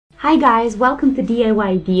Hi guys, welcome to DIY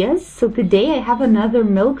Ideas. So today I have another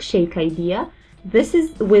milkshake idea. This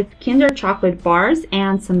is with Kinder chocolate bars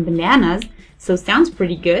and some bananas, so sounds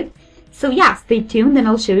pretty good. So yeah, stay tuned and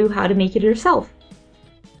I'll show you how to make it yourself.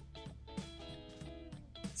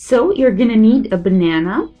 So you're gonna need a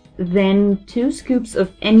banana, then 2 scoops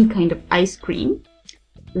of any kind of ice cream,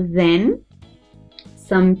 then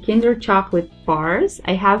some Kinder chocolate bars.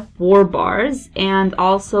 I have 4 bars and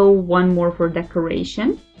also 1 more for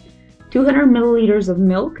decoration. 200 milliliters of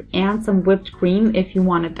milk and some whipped cream if you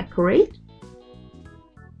want to decorate.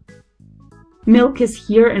 Milk is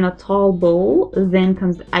here in a tall bowl, then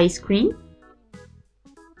comes the ice cream.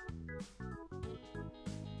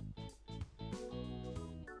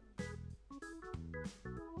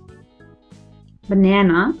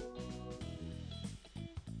 Banana.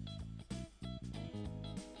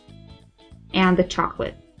 And the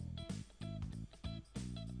chocolate.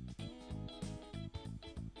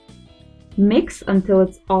 Mix until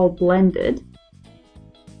it's all blended.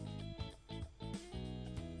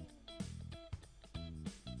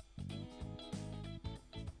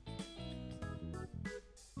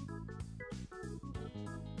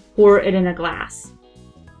 Pour it in a glass.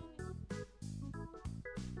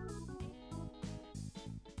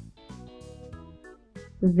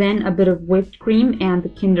 Then a bit of whipped cream and the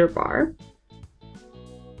Kinder bar.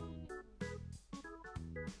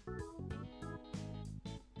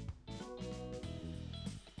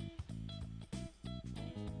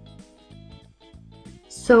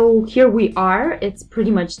 So here we are, it's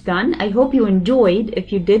pretty much done. I hope you enjoyed.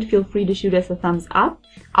 If you did, feel free to shoot us a thumbs up.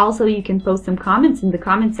 Also, you can post some comments in the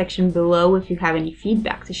comment section below if you have any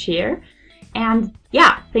feedback to share. And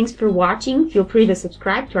yeah, thanks for watching. Feel free to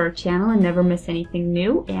subscribe to our channel and never miss anything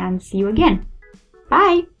new, and see you again.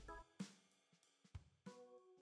 Bye!